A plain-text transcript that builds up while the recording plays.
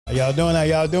How y'all doing? How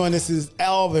y'all doing? This is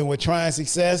Alvin with Trying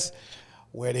Success,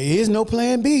 where there is no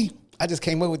plan B. I just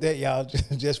came up with that, y'all,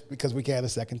 just because we can't have a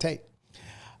second take.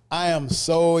 I am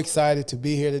so excited to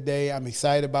be here today. I'm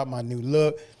excited about my new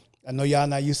look. I know y'all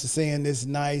not used to seeing this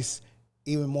nice,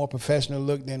 even more professional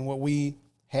look than what we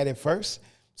had at first.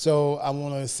 So I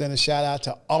want to send a shout out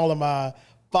to all of my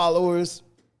followers.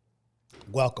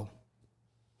 Welcome.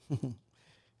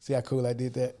 See how cool I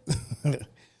did that?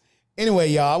 Anyway,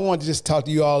 y'all, I wanted to just talk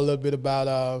to you all a little bit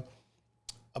about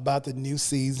the new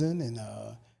season and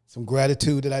some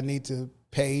gratitude that I need to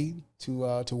pay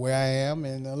to where I am,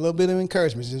 and a little bit of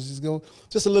encouragement.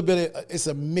 Just a little bit of, it's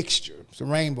a mixture, it's a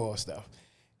rainbow of stuff.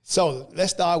 So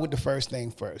let's start with the first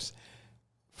thing first.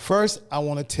 First, I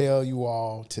want to tell you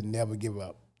all to never give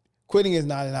up. Quitting is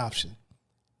not an option.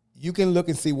 You can look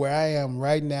and see where I am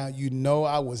right now. You know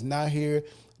I was not here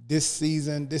this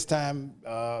season, this time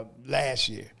last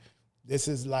year. This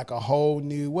is like a whole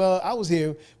new, I was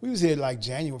here, we was here like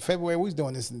January, February. We was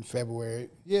doing this in February.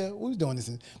 Yeah, we was doing this,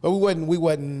 but we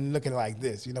wasn't looking like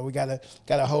this. You know, we got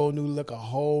a whole new look, a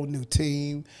whole new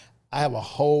team. I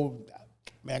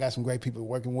got some great people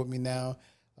working with me now.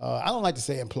 I don't like to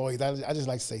say employees. I just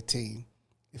like to say team.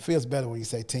 It feels better when you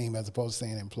say team as opposed to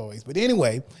saying employees. But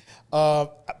anyway,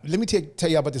 let me tell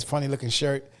you about this funny looking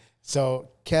shirt. So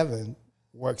Kevin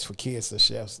works for Kids of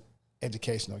Chefs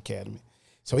Educational Academy.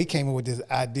 So he came in with this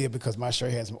idea because my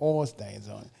shirt had some oil stains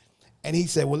on it. And he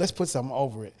said, well, let's put something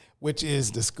over it, which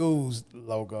is the school's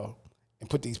logo, and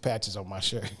put these patches on my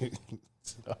shirt.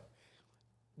 So,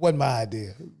 wasn't my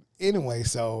idea. Anyway,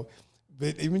 but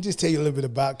let me just tell you a little bit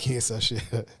about Kids of Chefs.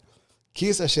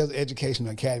 Kids of Chefs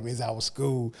Educational Academy is our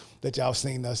school that y'all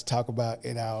seen us talk about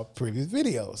in our previous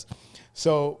videos.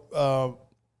 So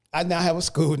I now have a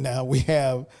school now.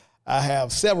 I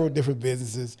have several different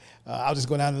businesses. I'll just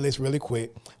go down the list really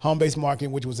quick. Home-Based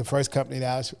Marketing, which was the first company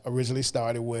that I originally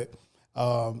started with,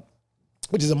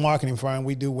 which is a marketing firm.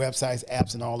 We do websites,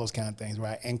 apps, and all those kind of things,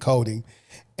 right? And coding.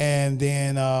 And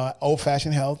then Old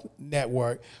Fashioned Health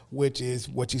Network, which is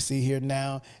what you see here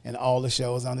now, and all the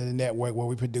shows under the network where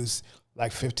we produce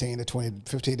like 15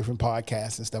 different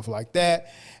podcasts and stuff like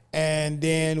that. And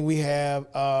then we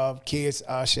have Kids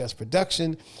Are Chefs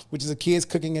Production, which is a kids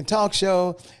cooking and talk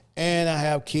show. And I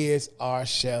have Kids Are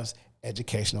Chefs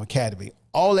Educational Academy.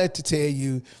 All that to tell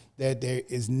you that there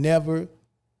is never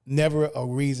a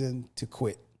reason to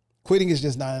quit. Quitting is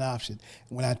just not an option.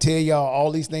 When I tell y'all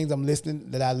all these things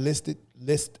I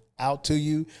list out to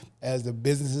you as the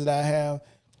businesses that I have,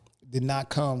 did not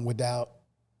come without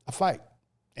a fight.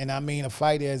 And I mean a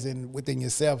fight as in within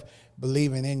yourself,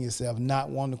 believing in yourself, not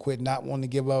wanting to quit, not wanting to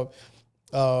give up.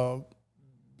 All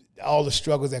the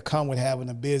struggles that come with having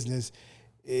a business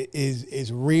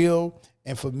is real.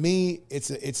 And for me, it's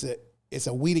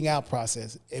a weeding out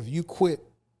process. If you quit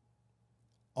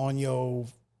on your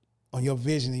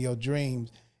vision and your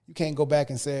dreams, you can't go back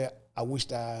and say, I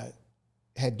wished I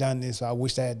had done this, or I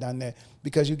wished I had done that,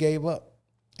 because you gave up.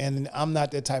 And I'm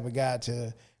not that type of guy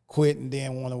to quit and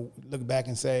then want to look back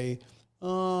and say,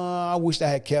 I wished I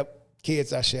had kept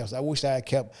Kids Are Chefs. I wish I had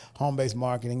kept Home-Based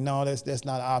Marketing. No, that's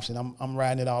not an option. I'm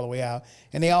riding it all the way out.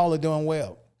 And they all are doing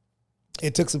well.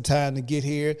 It took some time to get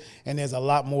here, and there's a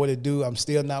lot more to do. I'm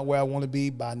still not where I want to be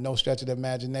by no stretch of the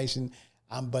imagination.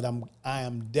 But I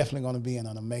am definitely going to be in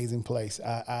an amazing place.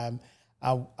 I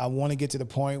want to get to the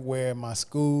point where my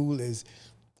school is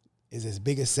as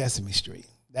big as Sesame Street.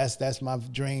 That's my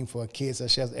dream for Kids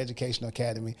of Chefs Educational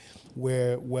Academy,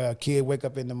 where a kid wake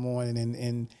up in the morning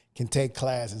and can take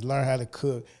classes, learn how to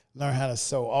cook, learn how to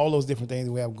sew, all those different things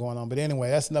we have going on. But anyway,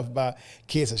 that's enough about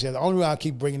Kids of Chefs. The only reason I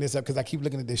keep bringing this up because I keep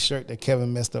looking at this shirt that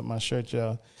Kevin messed up my shirt,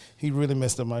 y'all. He really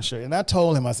messed up my shirt. And I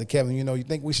told him, I said, Kevin, you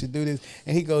think we should do this?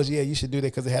 And he goes, yeah, you should do that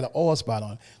because it had an oil spot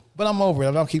on it. But I'm over it.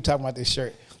 I don't keep talking about this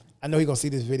shirt. I know he's going to see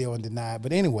this video and deny it.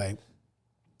 But anyway,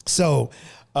 so,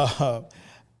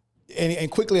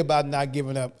 and quickly about not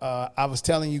giving up, I was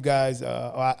telling you guys,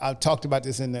 I talked about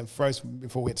this in the first,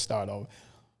 before we had to start over,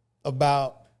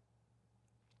 about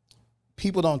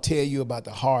people don't tell you about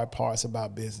the hard parts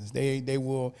about business. They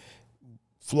will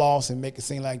floss and make it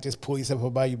seem like just pull yourself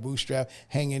up by your bootstrap,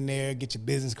 hang in there, get your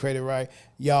business credit right.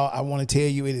 Y'all, I want to tell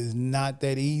you it is not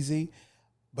that easy,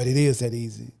 but it is that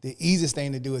easy. The easiest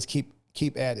thing to do is keep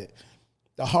at it.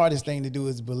 The hardest thing to do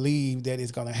is believe that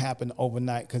it's going to happen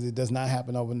overnight, because it does not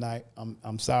happen overnight.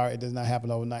 I'm sorry, it does not happen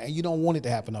overnight. And you don't want it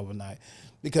to happen overnight.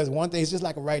 Because one thing, it's just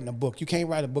like writing a book. You can't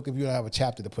write a book if you don't have a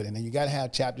chapter to put in there. You got to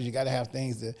have chapters. You got to have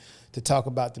things to talk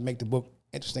about to make the book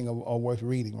interesting or worth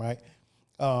reading, right?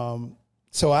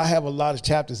 So I have a lot of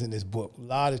chapters in this book,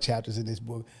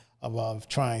 of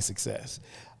Trying Success.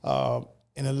 And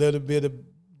a little bit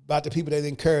about the people that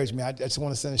encourage me. I just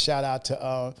want to send a shout out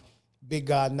to Big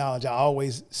God Knowledge. I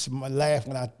always laugh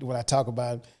when I talk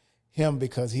about him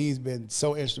because he's been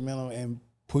so instrumental in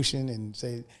pushing and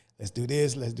say, let's do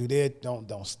this, let's do that,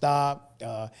 don't stop.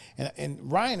 And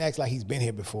Ryan acts like he's been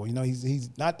here before. You know,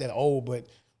 he's not that old, but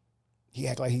he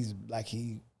acts like he's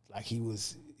been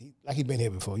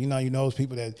here before. You know those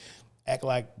people that act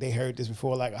like they heard this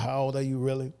before. Like, how old are you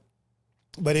really?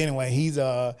 But anyway, he's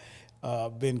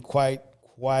been quite.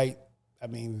 I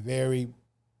mean, very.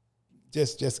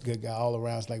 Just a good guy all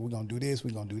around. It's like, we're going to do this,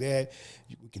 we're going to do that.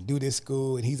 We can do this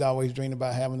school. And he's always dreamed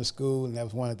about having a school, and that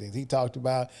was one of the things he talked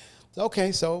about. So,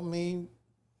 okay, so, I mean,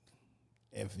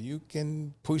 if you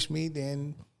can push me,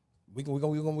 then we're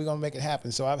gonna make it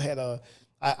happen. So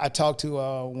I talked to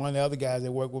one of the other guys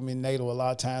that work with me, NATO, a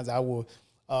lot of times. I will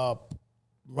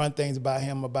run things about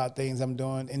him, about things I'm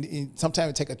doing. And sometimes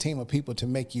it takes a team of people to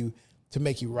make you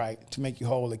right, to make you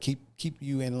whole, to keep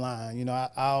you in line. You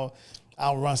know,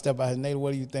 I'll run stuff by Nate.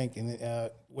 What do you think? And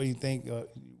what do you think? You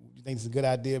think it's a good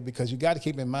idea? Because you got to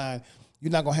keep in mind,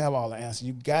 you're not gonna have all the answers.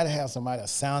 You got to have somebody, a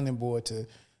sounding board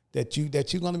that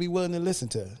you're gonna be willing to listen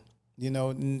to. You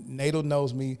know, Nato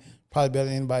knows me probably better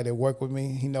than anybody that work with me.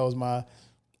 He knows my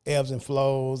ebbs and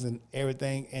flows and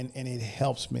everything, and it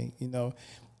helps me. You know,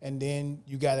 and then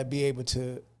you got to be able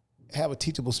to have a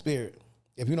teachable spirit.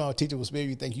 If you don't have a teachable spirit,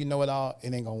 you think you know it all,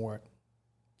 it ain't gonna work.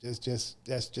 That's just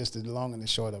the long and the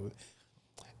short of it.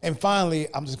 And finally,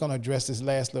 I'm just going to address this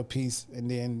last little piece,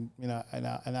 and then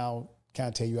I'll kind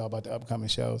of tell you all about the upcoming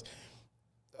shows.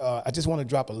 I just want to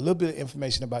drop a little bit of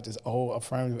information about this whole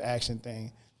affirmative action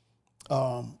thing.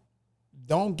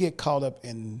 Don't get caught up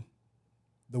in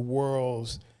the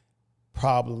world's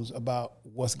problems about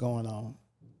what's going on.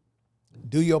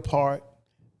 Do your part,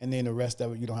 and then the rest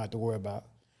of it you don't have to worry about.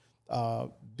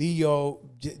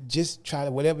 Just try to,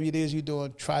 whatever it is you're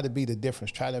doing, try to be the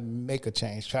difference. Try to make a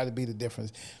change. Try to be the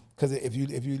difference. Because if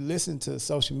you listen to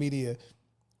social media,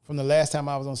 from the last time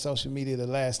I was on social media, the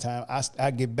last time I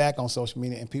get back on social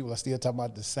media and people are still talking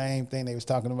about the same thing they was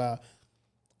talking about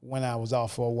when I was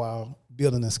off for a while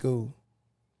building a school.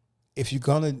 If you're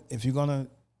gonna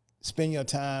spend your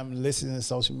time listening to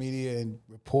social media and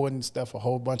reporting stuff, a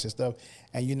whole bunch of stuff,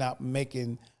 and you're not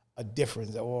making a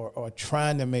difference or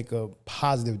trying to make a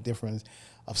positive difference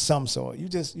of some sort, you're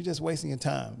just wasting your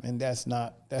time, and that's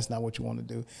not what you want to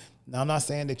do. Now, I'm not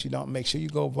saying that you don't. Make sure you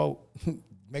go vote.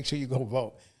 Make sure you go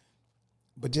vote,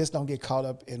 but just don't get caught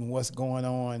up in what's going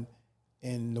on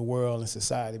in the world and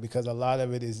society, because a lot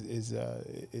of it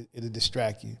it'll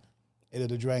distract you.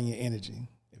 It'll drain your energy.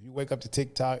 If you wake up to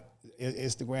TikTok,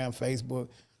 Instagram, Facebook,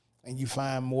 and you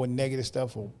find more negative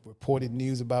stuff or reported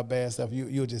news about bad stuff,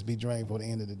 you'll just be drained for the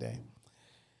end of the day.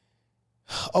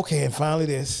 Okay, and finally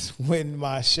this. When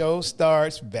my show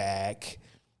starts back,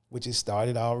 which has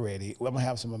started already, I'm going to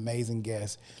have some amazing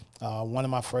guests. One of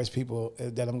my first people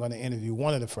that I'm going to interview,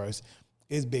 one of the first,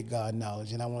 is Big God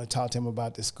Knowledge, and I want to talk to him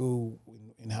about the school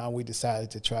and how we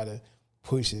decided to try to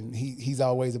push it. He's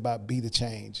always about be the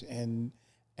change, and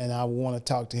I want to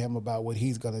talk to him about what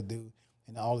he's going to do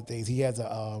and all the things. He has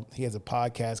a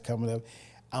podcast coming up.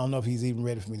 I don't know if he's even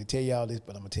ready for me to tell y'all this,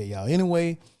 but I'm going to tell y'all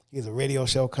anyway. He has a radio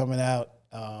show coming out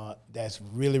that's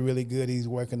really, really good he's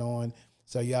working on.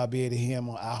 So y'all be able to hear him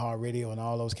on iHeartRadio and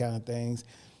all those kind of things.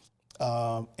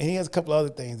 And he has a couple other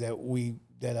things that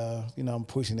I'm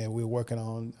pushing that we're working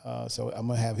on. So I'm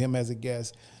going to have him as a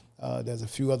guest. There's a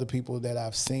few other people that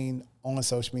I've seen on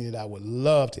social media that I would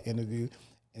love to interview.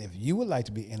 And if you would like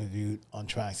to be interviewed on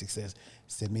Trying Success,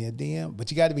 send me a DM. But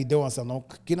you got to be doing something.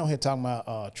 Don't get on here talking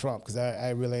about Trump, because I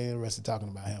really ain't interested in talking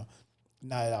about him.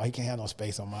 Not at all. He can't have no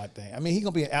space on my thing. I mean, he's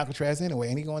going to be in Alcatraz anyway.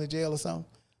 Ain't he going to jail or something?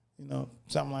 You know,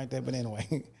 something like that. But anyway.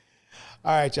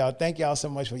 All right, y'all. Thank y'all so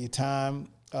much for your time.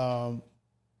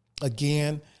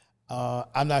 Again,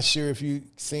 I'm not sure if you're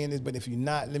seeing this, but if you're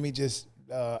not, let me just,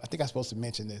 I think I'm supposed to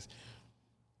mention this.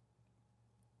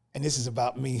 And this is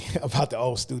about me, about the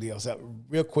old studio. So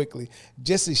real quickly,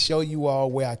 just to show you all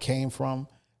where I came from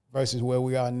versus where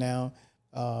we are now,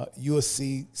 you'll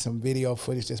see some video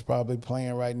footage that's probably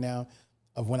playing right now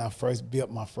of when I first built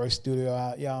my first studio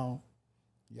out, y'all.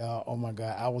 Y'all, oh my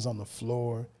God, I was on the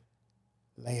floor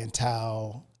laying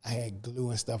towel. I had glue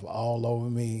and stuff all over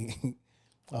me.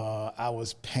 I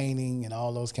was painting and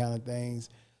all those kind of things.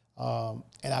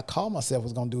 And I called myself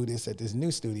was going to do this at this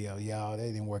new studio. Y'all, that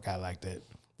didn't work out like that.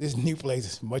 This new place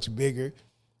is much bigger.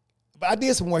 But I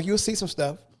did some work. You'll see some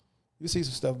stuff.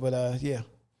 But yeah.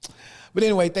 But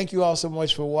anyway, thank you all so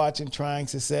much for watching Trying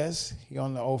Success here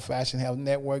on the Old Fashioned Health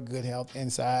Network. Good health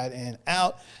inside and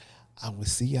out. I will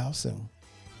see y'all soon.